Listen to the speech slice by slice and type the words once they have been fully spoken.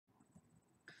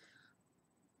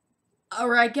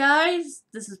Alright guys,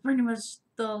 this is pretty much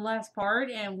the last part,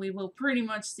 and we will pretty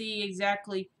much see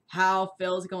exactly how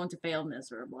Phil's going to fail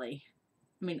miserably.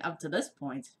 I mean, up to this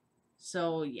point.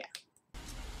 So, yeah.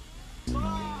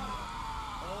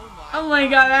 Oh my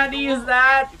god, I had to use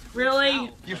that?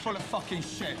 Really? You're full of fucking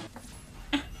shit.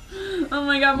 Oh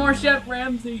my god, more Chef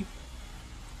Ramsay.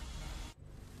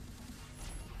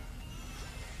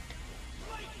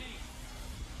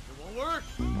 It won't work.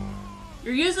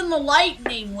 You're using the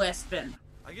lightning wispin.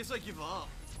 I guess I give up.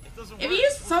 It doesn't work. If you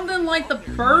use something like the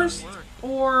burst,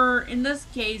 or in this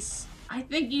case, I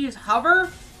think you use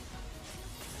hover.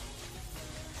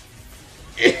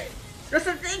 There's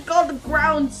a thing called the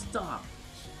ground stomp.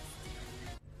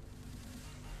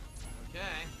 Okay.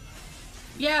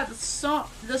 Yeah, the stomp.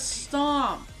 The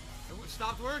stomp. It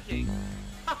stopped working.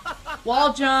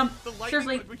 Wall jump. The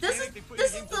Seriously, this is the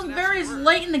doesn't very actually work.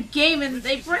 late in the game, and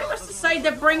they pretty much decided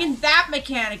to bring in that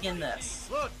mechanic in this.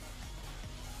 Look.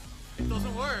 It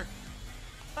doesn't work.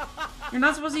 You're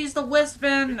not supposed to use the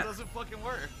wispin. It doesn't fucking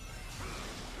work.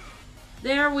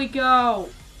 There we go.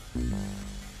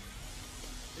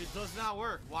 It does not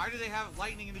work. Why do they have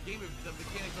lightning in the game if the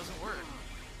mechanic doesn't work?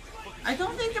 I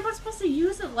don't think they were supposed to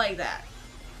use it like that.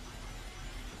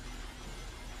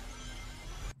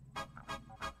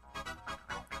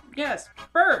 Yes,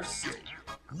 first.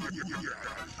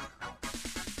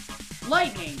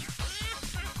 Lightning.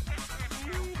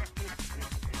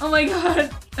 Oh my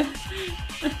god.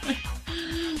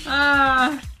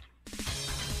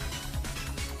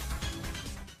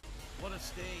 What a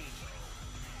stage.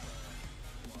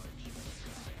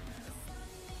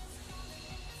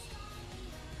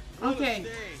 Okay.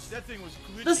 That thing was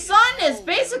glitchy. The sun is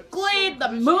basically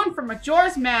the moon from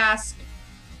Majora's Mask.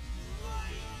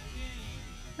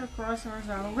 Across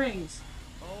horizontal rings.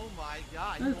 Oh my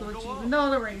god. Even though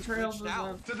the ring trails was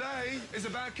up. Today is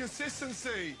about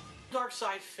consistency. Dark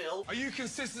side, Phil. Are you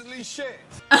consistently shit?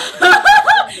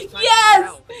 Yes!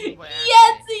 Yes, he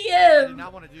I is! did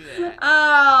not want to do that.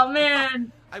 Oh,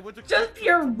 man. I went to Just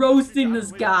pure roasting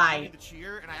this guy. To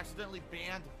cheer, and I accidentally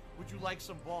banned "Would you like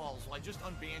some balls?" Well, I just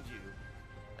unbanned you.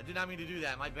 I did not mean to do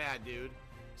that. My bad, dude.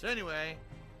 So anyway.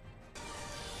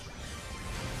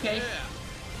 Okay.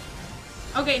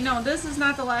 Yeah. Okay, no, this is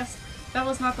not the last. That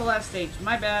was not the last stage.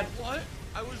 My bad. What?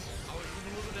 I was in the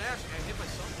middle of the dash and I hit by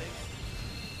something.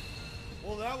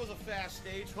 Well, that was a fast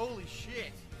stage. Holy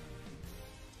shit.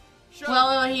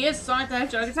 Well, he is Sonic the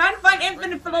Hedgehog. It's time to find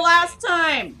Infinite for the last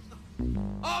time.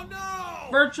 Oh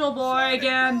no! Virtual Boy Sonic,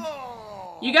 again.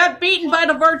 no! You got beaten by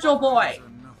the Virtual Boy.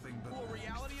 Well,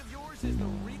 reality of yours is the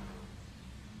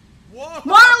Whoa!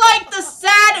 More like the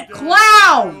sad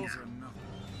clown.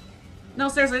 No,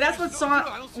 seriously, that's what Sonic.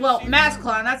 Well, Mask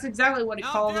Clown. That's exactly what he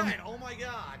called him. Oh my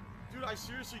god. Dude, I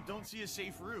seriously don't see a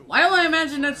safe route. Why do I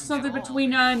imagine that's something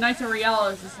between Knights and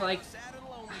Riella? It's just like. Sad and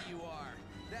lonely you are.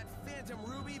 That Phantom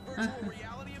Ruby virtual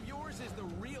reality of yours is the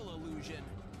real illusion.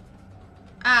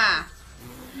 Ah.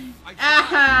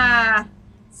 Ah.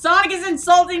 Sonic is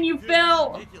insulting you, Dude, Phil.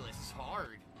 it's ridiculous. It's hard.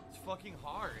 It's fucking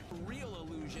hard. Real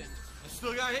illusion. I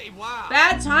still got hit. Wow.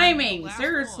 Bad timing.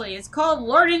 Seriously, it's called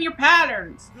learning your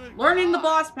patterns. Good Learning the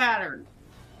God. boss pattern.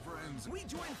 We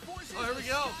join forces. Oh, here we go.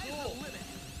 The sky's the Cool. limit.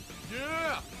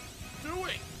 Yeah. Do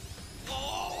it.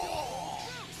 Oh.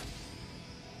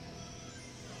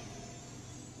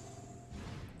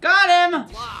 Got him.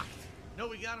 Locked. No,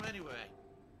 we got him anyway.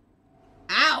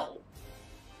 Ow.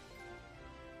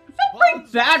 I feel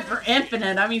pretty bad for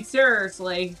Infinite. I mean,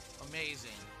 seriously. Amazing.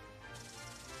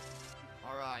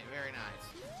 All right. Very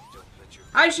nice.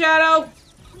 Hi, Shadow.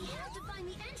 We have to find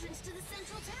the entrance to the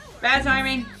central tower. Bad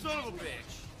timing. Son of a bitch.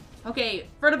 Okay,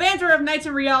 for the banter of Knights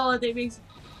and Riella, they make.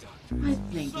 I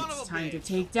think Son of it's a time to bitch.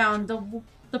 take down the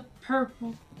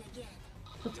purple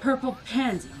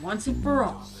pansy once and for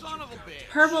all. Son of a bitch.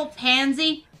 Purple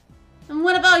pansy? And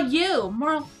what about you?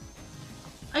 More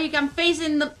like I'm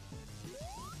facing the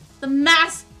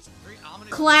masked Very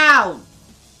ominous. clown.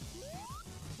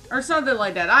 Or something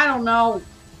like that. I don't know.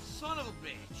 Son of a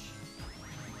bitch.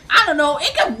 I don't know.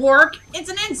 It could work. It's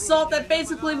an insult that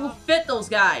basically will fit those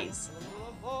guys.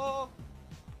 Oh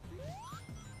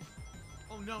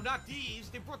no, not these.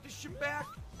 They brought this shit back.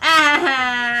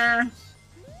 Ah.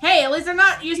 Hey, at least they're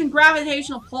not using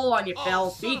gravitational pull on you,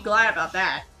 Phil. Be glad about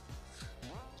that.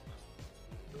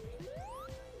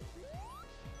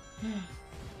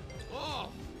 Oh,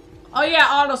 Oh yeah,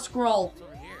 auto scroll. it's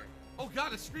over here. Oh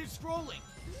god, it's screen scrolling.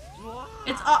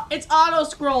 It's auto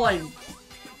scrolling.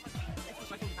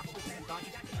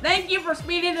 Thank you for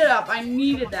speeding it up. I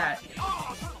needed that.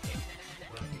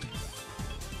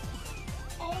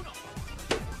 Oh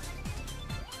no.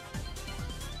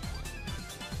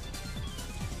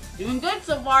 Doing good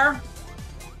so far.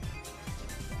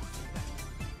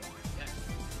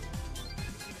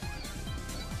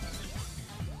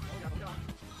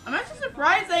 I'm actually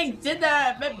surprised they did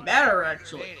that a bit better,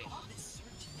 actually.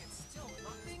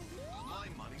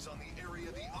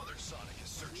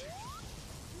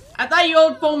 I thought you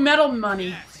owed Full Metal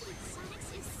money.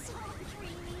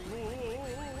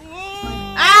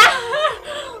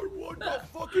 Ah! What the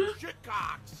fucking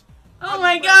shitcocks? Oh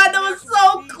my god, that was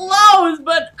so close,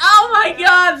 but oh my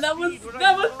god, that was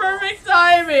perfect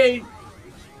timing.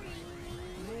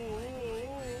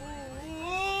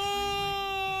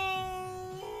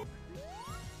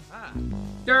 Ah,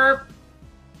 Derp.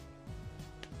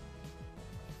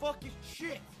 fucking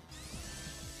shit.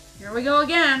 Here we go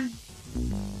again.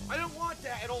 I don't want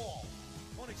that at all.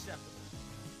 Unacceptable.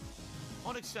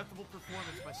 Unacceptable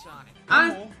performance by Sonic.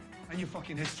 And your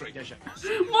fucking history.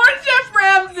 More Chef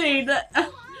Ramsay.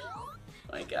 Oh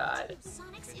my god. It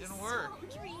didn't work.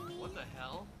 What the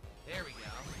hell? There we go.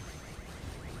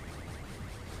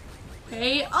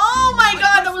 Okay. Oh my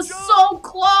god, that was so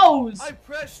close. I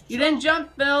pressed You didn't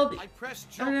jump, Bill. I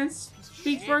pressed jump. Evidence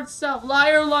speaks for itself.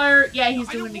 Liar, liar. Yeah, he's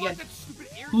I doing don't it want again. that stupid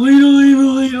air.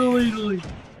 Lead.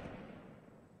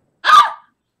 Ah!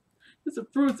 It's a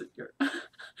bruiser.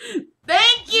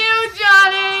 Thank you,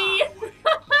 Johnny.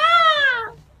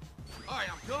 Alright,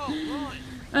 I'm going.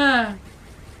 Run.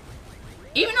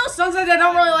 Even though sometimes I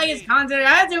don't really like his content, I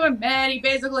have to admit he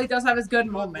basically does have his good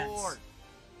moments. Lord.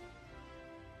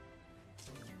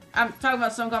 I'm talking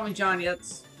about Some Call Me Johnny.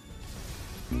 That's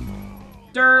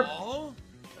derp. Oh?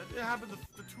 That happened the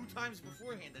 2 times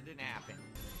beforehand. That didn't happen.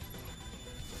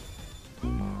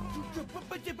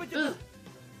 Ugh.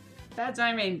 Bad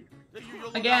timing. You're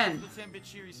Again. The 10-bit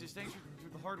series says, thanks for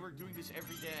the hard work doing this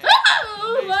every day.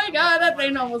 Oh my god, that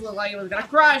thing almost looked like it was gonna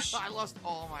crush. I lost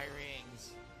all my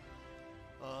rings.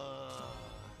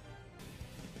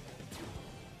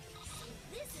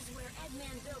 This is where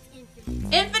Eggman built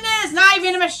Infinite. Infinite is not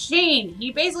even a machine.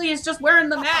 He basically is just wearing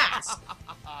the mask.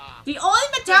 The only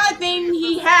metallic thing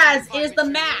he has is the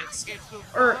mask.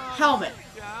 Or helmet.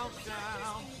 The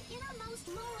innermost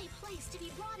lonely place to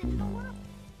be brought into the world.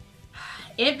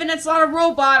 Infinite's not a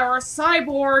robot or a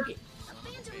cyborg. A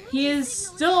phantom He is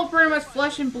still pretty much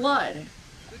flesh and blood.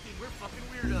 We're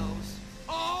fucking weirdos.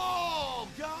 Oh,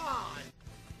 God.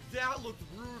 That looked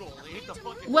brutal. They hit the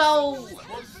fucking... Well,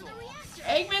 buzzsaw.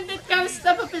 Eggman did kind of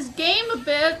step up his game a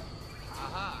bit.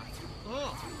 Aha.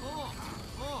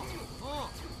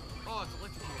 Oh, it's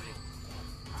electrocuted.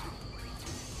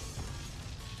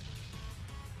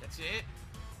 That's it?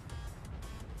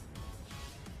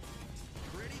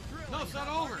 Pretty thrilling. No, it's not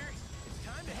over. It's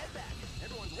time to head back.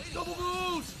 Everyone's waiting. Double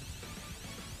moves!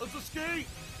 Let's escape!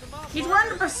 Come on, He's partner.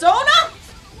 wearing a persona?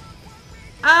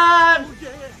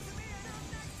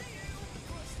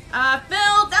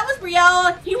 Phil, that was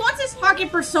Brielle. He wants his fucking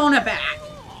persona back.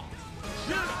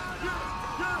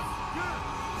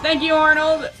 Thank you,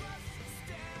 Arnold.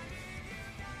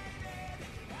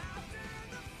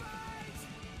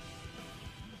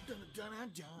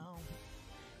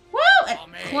 Woo! And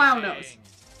Amazing. clown nose.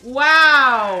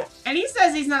 Wow. And he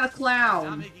says he's not a I'll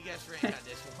clown. make you guess rank on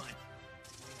this one.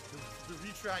 The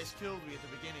retries killed me at the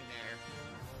beginning there.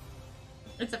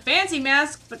 It's a fancy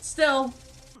mask, but still.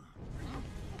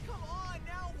 Come on,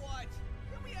 now what?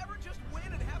 Can we ever just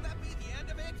win and have that be the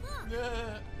end of it?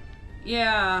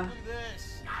 Yeah. Look at this.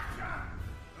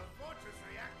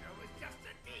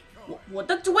 What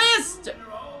the twist?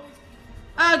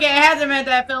 Okay, I have to admit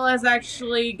that Phil has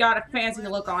actually got a fancy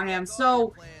look on him, so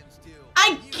Plans to.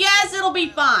 I guess it'll be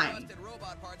fine. Busted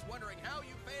robot parts wondering how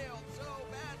you failed so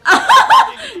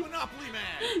badly. Monopoly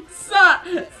Man!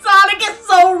 Sonic is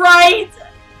so right!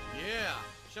 Yeah.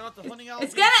 Shout out to Honey Owl.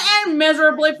 It's gonna end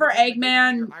miserably for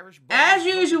Eggman, as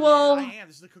usual. I am.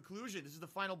 This is the conclusion. This is the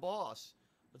final boss.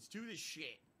 Let's do this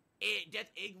shit.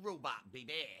 Death Egg Robot,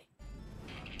 baby.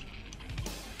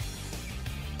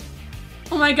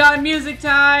 Oh my god, music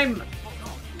time!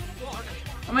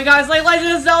 Oh my god, it's like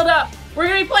Legend of Zelda! We're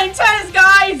gonna be playing tennis,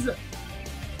 guys!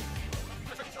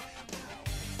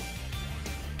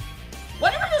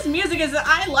 Whatever this music is,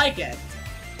 I like it.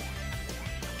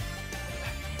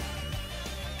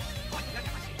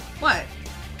 What?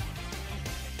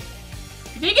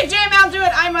 If you can jam out to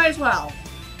it, I might as well.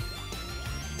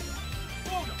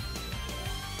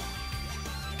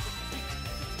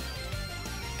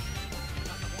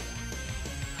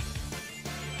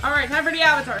 Alright, time for the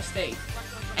Avatar stage.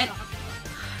 And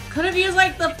could have used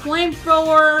like the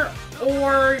flamethrower,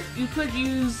 or you could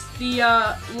use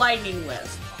the lightning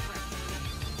wisp.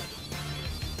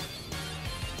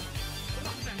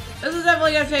 This is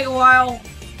definitely gonna take a while.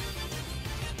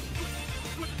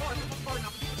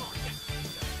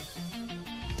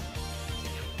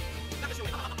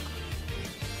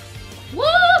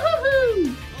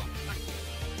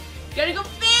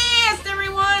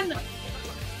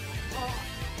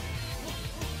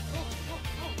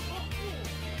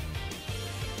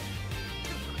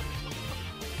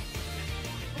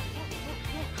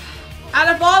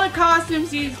 Out of all the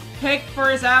costumes he's picked for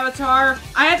his avatar,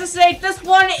 I have to say this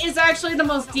one is actually the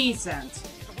most decent.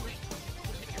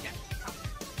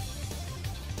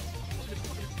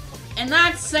 And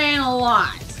that's saying a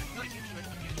lot.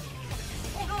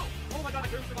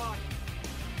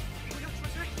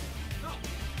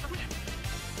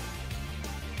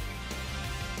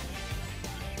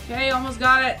 Okay, almost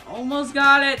got it. Almost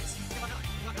got it.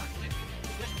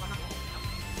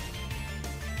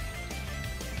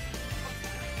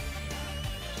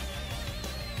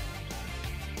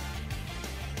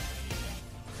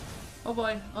 Oh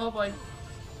boy. Oh boy.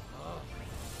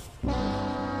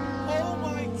 Oh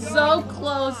my god! So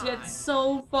close yet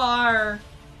so far.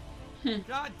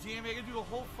 God damn it, I gotta do the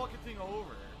whole fucking thing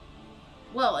over.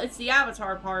 Well, it's the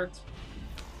avatar part.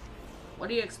 What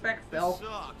do you expect, Phil? This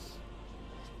sucks.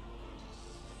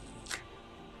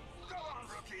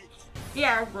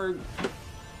 Yeah, rude.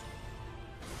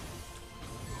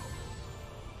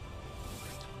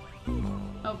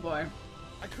 Oh boy.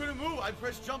 I couldn't move. I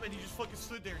pressed jump and he just fucking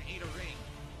stood there and ate a ring.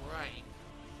 Right.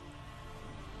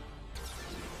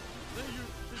 Then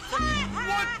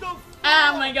what the fuck?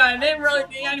 Oh my god, I didn't really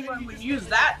think anyone would use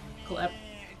that clip.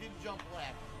 I didn't jump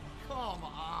left. Come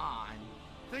on.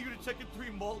 Thank you to Tekken 3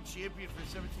 Mall Champion for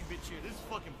 17-bit cheer. This is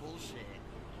fucking bullshit.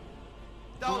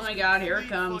 That Oh was my god, here it complete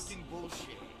comes. fucking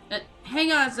bullshit.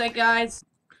 Hang on a sec, guys.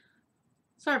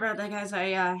 Sorry about that, guys.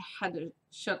 I had to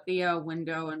shut the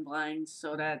window and blinds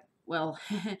so that, well,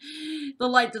 the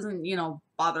light doesn't, you know,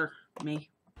 bother me.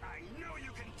 I know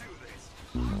you can do this.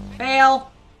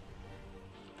 Fail.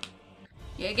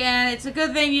 Again, it's a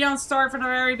good thing you don't start from the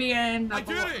very beginning. I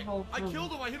did it! I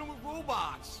killed him. I hit him with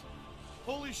robots.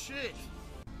 Holy shit.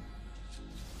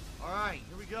 Alright,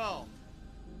 here we go.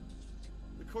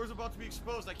 The core's about to be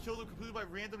exposed. I killed him completely by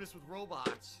randomness with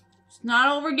robots. It's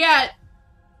not over yet.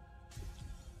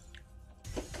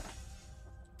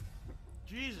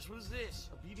 Jesus, what is this?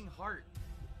 A beating heart.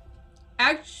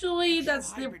 Actually,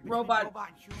 that's the Hybrid between robot. and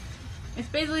human. It's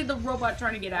basically the robot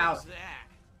trying to get out. What's that?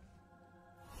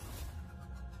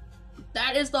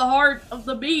 That is the heart of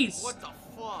the beast. What the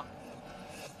fuck?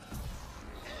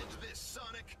 End this,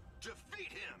 Sonic. Defeat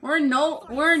him. We're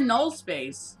in null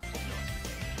space.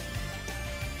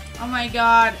 Oh my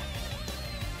god.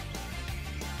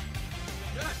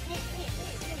 Yes!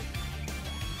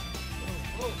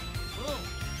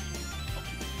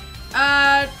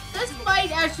 This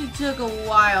fight actually took a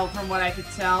while from what I could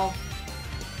tell.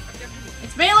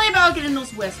 It's mainly about getting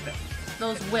those wisp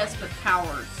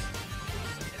powers.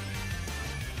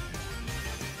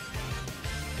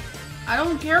 I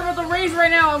don't care about the rage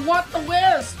right now, I want the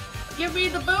wisp! Give me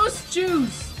the boost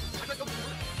juice!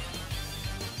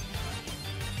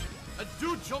 A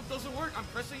dude, jump doesn't work. I'm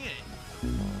pressing it.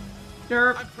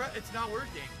 Derp. It's not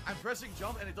working. I'm pressing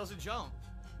jump and it doesn't jump.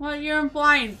 What you're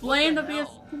implying? Blame the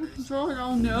hell? PS4 controller?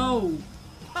 Oh no.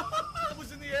 I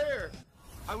was in the air.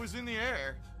 I was in the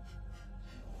air.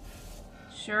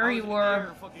 Sure I was you in the air were.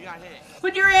 and fucking got hit.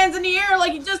 Put your hands in the air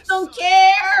like you just don't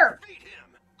care! Defeat him.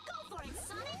 Go for it,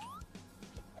 Sonic!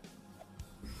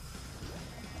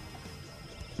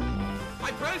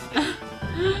 I pressed it.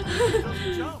 It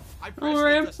doesn't jump. I pressed Over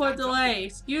it. That's input not delay.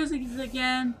 Excuse me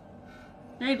again.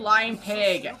 Hey, lying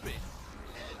pig. jumping. Stupid.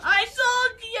 I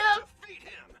told you! Defeat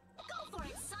him. Go for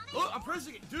it, Sonic! Look, I'm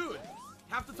pressing it, dude.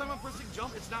 Half the time I'm pressing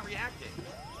jump, it's not reacting.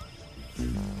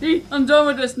 See, I'm done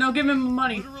with this. Now give me my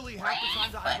money. Literally half the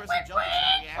time that I'm pressing jump, it's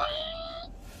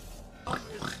not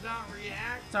reacting. It's not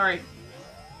reacting. Sorry.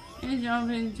 And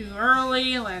jumping too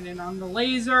early, landing on the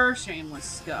laser, shameless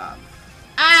scum.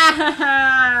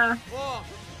 Ah! Oh,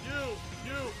 you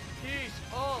piece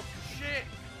of shit.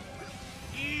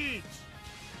 Eat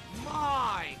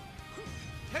my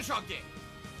hedgehog dick.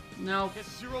 No.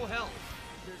 Gets 0 health.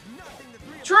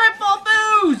 Triple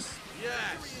boost!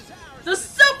 Yes. The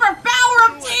super power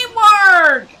of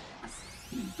teamwork!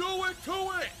 Do it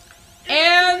to it.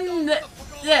 And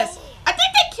this. I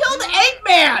think they killed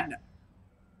Eggman!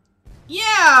 Yeah,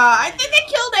 I think they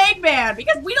killed Eggman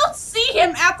because we don't see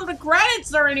him after the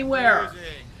credits or anywhere. Amazing.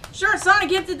 Sure, Sonic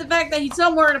hinted the fact that he's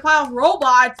somewhere in a pile of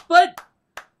robots, but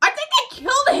I think they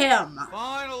killed him.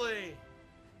 Finally.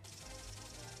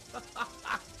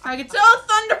 I can tell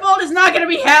Thunderbolt is not going to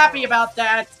be happy about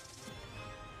that.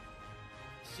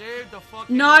 Save the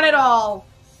fucking Not at world. all.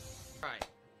 Right.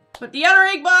 But the other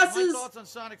egg My bosses, thoughts on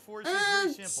Sonic 4 is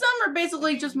very simple. some are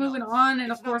basically just moving on,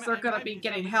 and of course they're going to be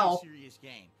getting help.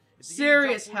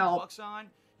 Serious help. On,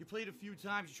 you played a few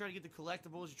times, you try to get the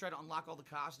collectibles, you try to unlock all the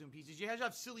costume pieces, you have to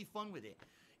have silly fun with it.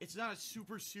 It's not a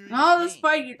super serious All game.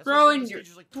 despite you That's why throwing some your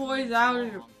stages are like toys 2 out of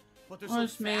minutes your long, but they're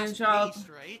Push so man fast-paced, shop.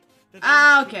 right? That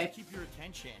Ah, they're okay. to keep your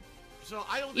attention. So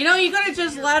I don't. You know, you gotta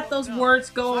just let those words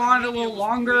go on a little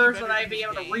longer so that I'd be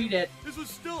able to read it. This was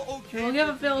still okay. We'll give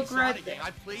a Phil credit.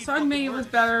 Sonic Mania was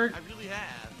better. I really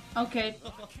have. Okay.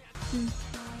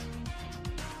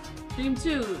 Stream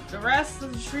 2. The rest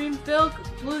of the stream Phil,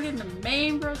 including the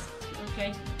main bros.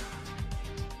 Okay.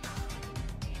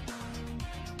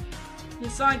 The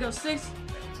Sonic 06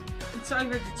 and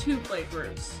Sonic Adventure 2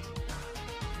 playthroughs.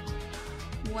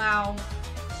 Wow.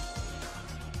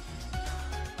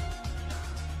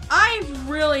 I've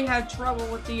really had trouble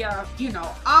with the, you know,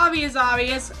 obvious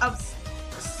of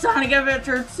Sonic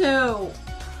Adventure 2.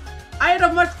 I had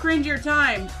a much cringier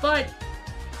time, but,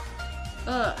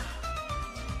 ugh.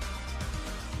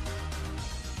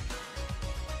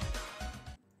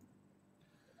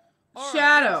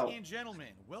 Shadow. Ladies and gentlemen,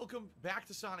 welcome back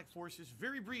to Sonic Forces.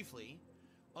 Very briefly,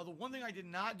 the one thing I did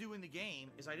not do in the game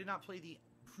is I did not play the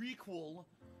prequel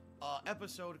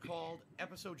episode called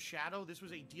Episode Shadow. This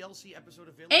was a DLC episode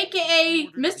available. AKA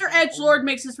Mr. Edgelord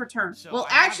makes his return. So well,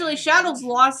 actually, Shadow's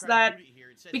lost that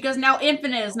because now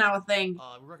Infinite is now a thing.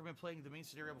 We recommend playing the main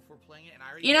scenario before playing it, and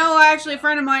I already You know, actually, a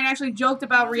friend of mine actually joked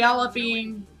about Riella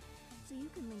being,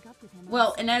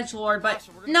 well, an Edgelord, but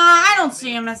nah, I don't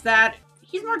see him as that.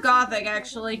 He's more gothic,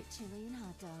 actually.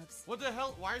 What the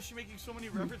hell? Why is she making so many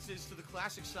references to the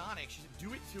classic Sonic? She said,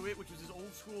 "Do it to it," which was his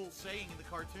old school saying in the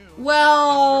cartoon.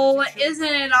 Well, isn't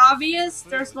it obvious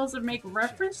they're supposed to make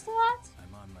reference to that?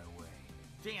 I'm on my way.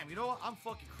 Damn, you know what? I'm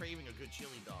fucking craving a good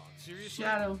chili dog. Seriously?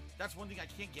 Shadow. That's one thing I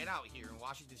can't get out here in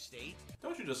Washington State.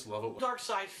 Don't you just love it? Dark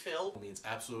Side Phil means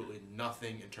absolutely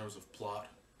nothing in terms of plot.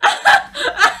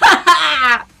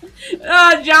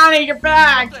 Oh, Johnny, you're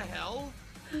back. What the hell?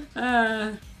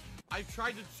 I've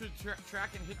tried to track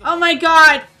and hit the Oh my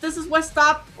god, this is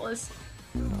Westopolis.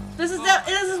 This is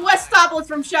Westopolis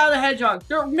from Shadow the Hedgehog.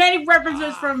 There are many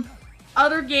references from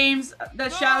other games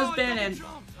that Shadow's been in.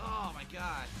 Oh my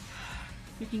god.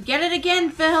 You can get it again,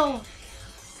 Phil.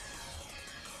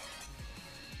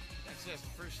 That's it,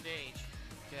 the first stage.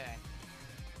 Okay.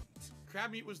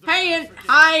 Crab meat was the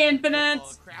Hi, Infinite.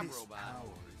 crab robot.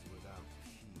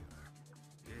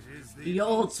 The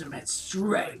ultimate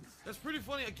strength. That's pretty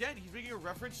funny. Again, he's making a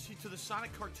reference to the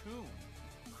Sonic cartoon.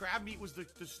 Crab meat was the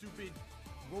stupid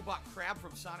robot crab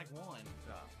from Sonic 1.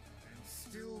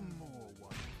 Still more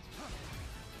one.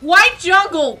 White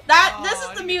Jungle. This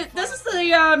is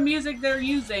the music they're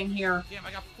using here. Damn,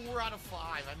 I got 4 out of 5.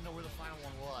 I didn't know where the final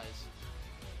one was.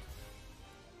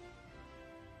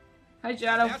 Hi,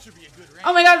 Shadow. That should be a good rank.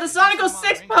 Oh my god, the Sonic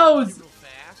 06 pose. Real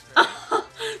fast, right?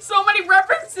 So many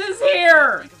references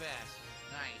here. Rank of S.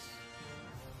 Nice.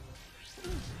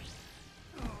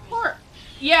 Poor.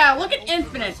 Yeah, look at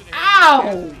Infinite. Ow.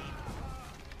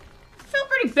 I feel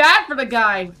pretty bad for the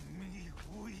guy.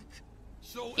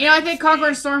 So You know, I think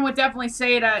Conqueror Storm would definitely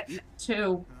say that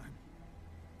too.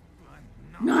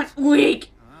 Not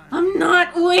weak. I'm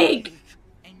not weak.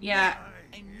 Yeah,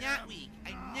 I'm not weak.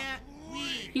 I'm not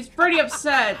weak. he's pretty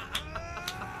upset.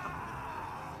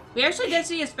 We actually did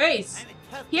see his face. I'm a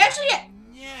tough He actually. guy.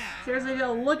 Seriously,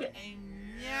 though, look at. I'm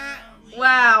not weak.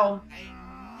 Wow.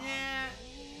 I'm not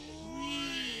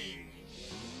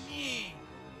weak.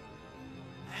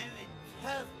 I'm a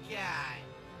tough guy.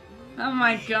 Oh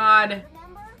my god.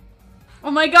 Oh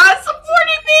my god, it's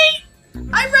supporting me!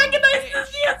 I recognize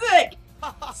this music!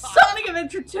 Sonic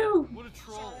Adventure 2! What a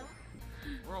troll.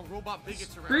 We're all robot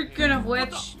bigots around Speaking here. of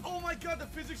which, Oh my god, the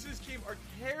physics in this game are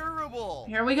terrible.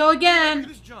 here we go Look at again.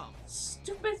 this jump.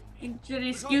 Stupid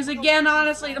excuse again,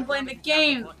 honestly, to blame the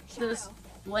game. Just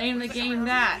blame the game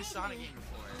that. Sonic game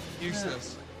before.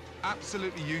 Useless.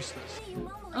 Absolutely useless.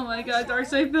 Oh my god,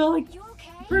 Darkseid Bill like,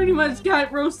 pretty much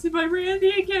got roasted by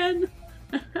Randy again.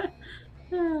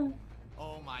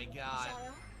 Oh my god.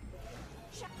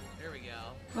 There we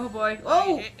go. Oh boy. I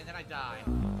Oh! hit and then I die.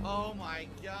 Oh my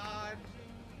god.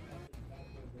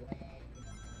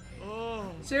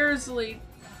 Oh. Seriously.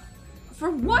 For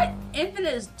what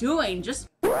Infinite is doing, just...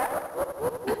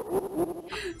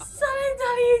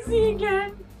 Sonic.exe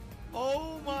again!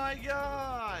 Oh my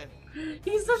god.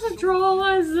 He's such a troll,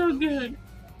 that's so good.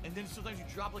 And then sometimes you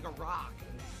drop like a rock.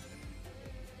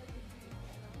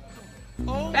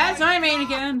 Oh Bad my timing God.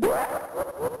 again.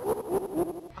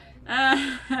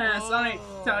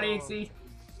 Sonic.exe.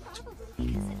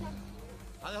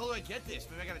 How the hell do I get this?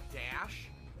 Maybe I got a dash?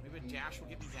 Maybe a dash will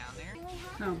get me down there?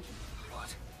 No.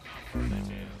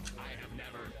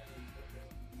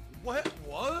 What?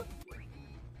 What?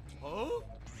 Huh?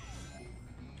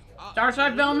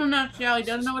 Darkseid Bill in a nutshell, he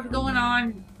doesn't know what's going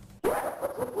on.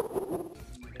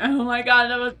 Oh my god,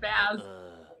 that was bad.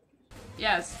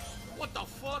 Yes. What the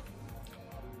fuck?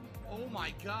 Oh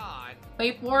my god.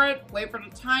 Wait for it. Wait for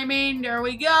the timing. There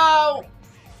we go.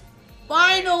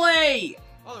 Finally!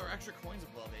 Oh, there are extra coins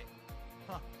above it.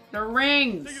 Huh. The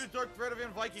rings. Take it to Dark Bread of Van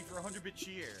Viking for 100-bit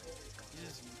cheer.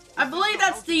 I believe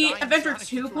that's the Adventure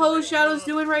 2 pose Shadow's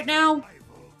doing right now.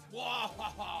 Whoa!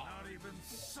 Not even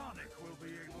Sonic will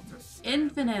be able to stand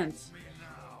Infinite. me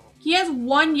now. He has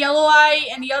one yellow eye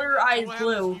and the other eye is What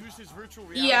blue. happens, he used his virtual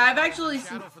reality Yeah, I've to actually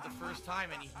Shadow seen. for the first time,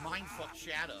 and he mind-fucked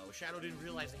Shadow. Shadow didn't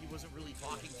realize that he wasn't really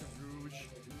talking to Rouge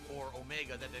or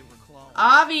Omega, that they were clones.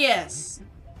 Obvious.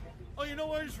 Oh, you know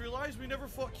what? I just realized we never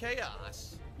fought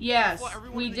Chaos. Yes, Fought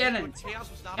everyone we in the game, didn't. but Chaos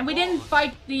was not And we involved. didn't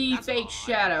fight the That's fake odd.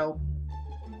 Shadow.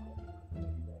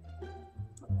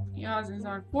 Chaos and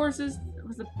our forces. It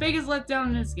was the biggest letdown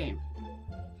in this game.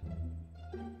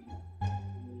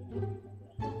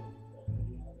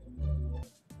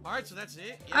 Alright, so that's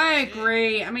it. Yeah, I that's it.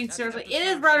 agree. I mean, That's seriously, it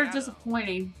episode is rather Shadow.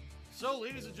 disappointing. So,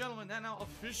 ladies and gentlemen, that now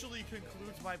officially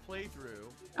concludes my playthrough.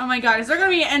 Oh my god, is there gonna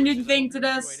be an ending Hope thing you to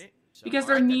enjoyed this? it. So, Because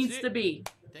there alright, that's needs it. to be.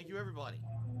 Thank you, everybody.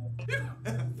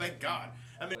 Thank God.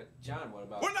 I mean, John, what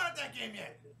about? we're not at that game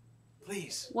yet.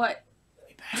 Please, What? let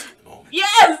me bask in the moment.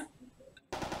 Yes!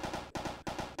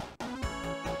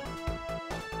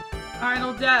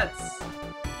 Final deaths.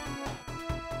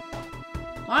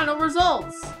 Final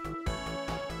results.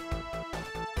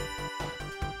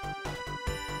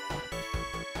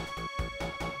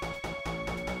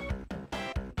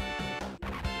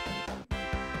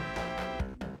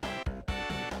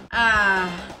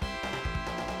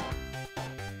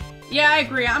 Yeah, I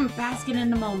agree. I'm basking in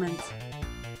the moment.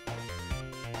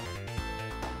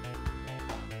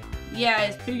 Yeah,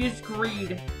 his biggest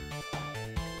greed.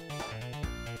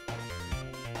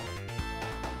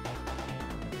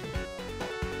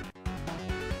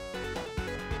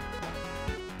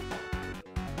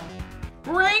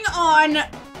 Bring on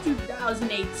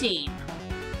 2018.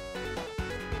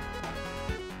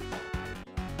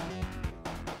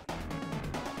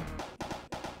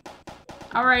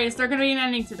 Alright, is there gonna be an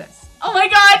ending to this? Oh my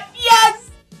god, yes!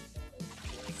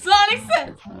 Sonic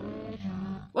says!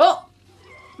 Well,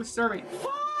 disturbing.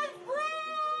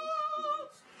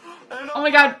 Oh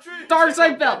my god, Dark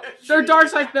Side Bill! They're Dark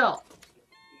Side Bill!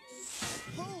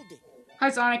 Hold it. Hi,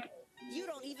 Sonic. You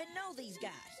don't even know these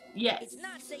guys. Yes. It's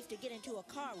not safe to get into a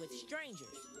car with strangers.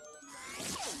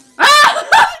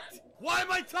 Ah! Why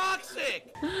am I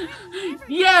toxic?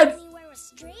 Yes! Anywhere with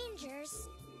strangers.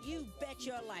 You bet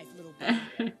your life, little boy.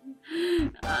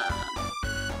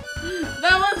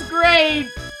 That was great!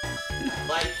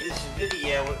 Like this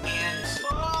video and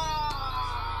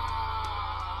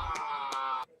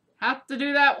Have to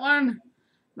do that one.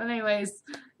 But anyways,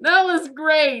 that was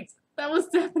great. That was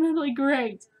definitely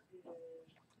great.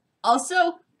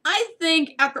 Also, I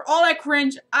think after all that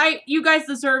cringe, you guys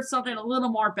deserve something a little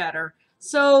more better.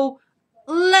 So,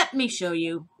 let me show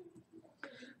you.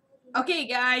 Okay,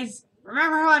 guys.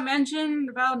 Remember how I mentioned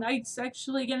about Knight's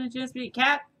actually gonna just be a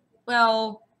cat?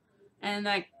 Well, and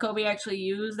that Kobe actually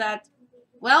used that.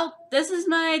 Well, this is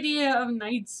my idea of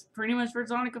Knight's pretty much for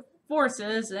Sonic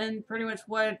Forces and pretty much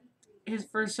what his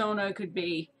persona could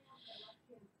be.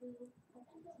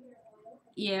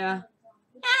 Yeah.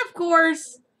 And of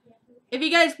course, if you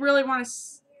guys really want to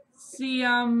see,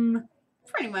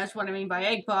 pretty much what I mean by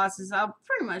egg bosses, I'll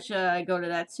pretty much, go to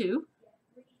that too.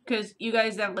 Because you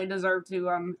guys definitely deserve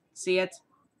to, see it.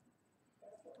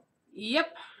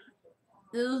 Yep.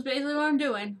 This is basically what I'm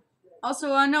doing. Also,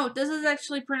 note, this is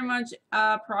actually pretty much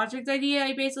a project idea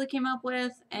I basically came up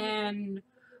with, and,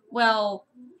 well,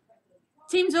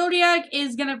 Team Zodiac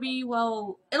is gonna be,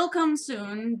 well, it'll come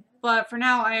soon, but for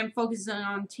now I am focusing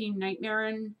on Team Nightmare,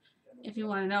 and if you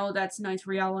want to know, that's Knights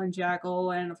Real and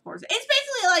Jackal, and of course, it's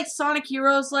basically like Sonic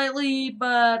Heroes slightly,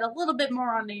 but a little bit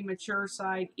more on the mature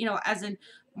side, you know, as in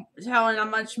telling a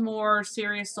much more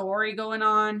serious story going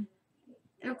on.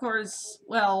 And of course,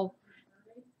 well,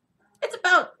 it's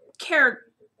about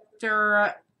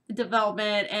character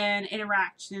development and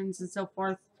interactions and so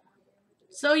forth.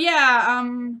 So yeah,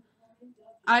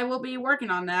 I will be working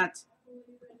on that.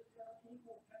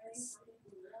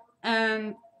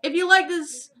 And if you like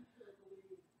this,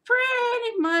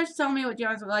 pretty much tell me what you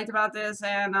guys liked about this.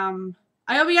 And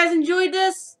I hope you guys enjoyed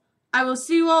this. I will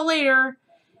see you all later.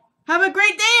 Have a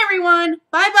great day, everyone.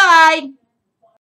 Bye-bye.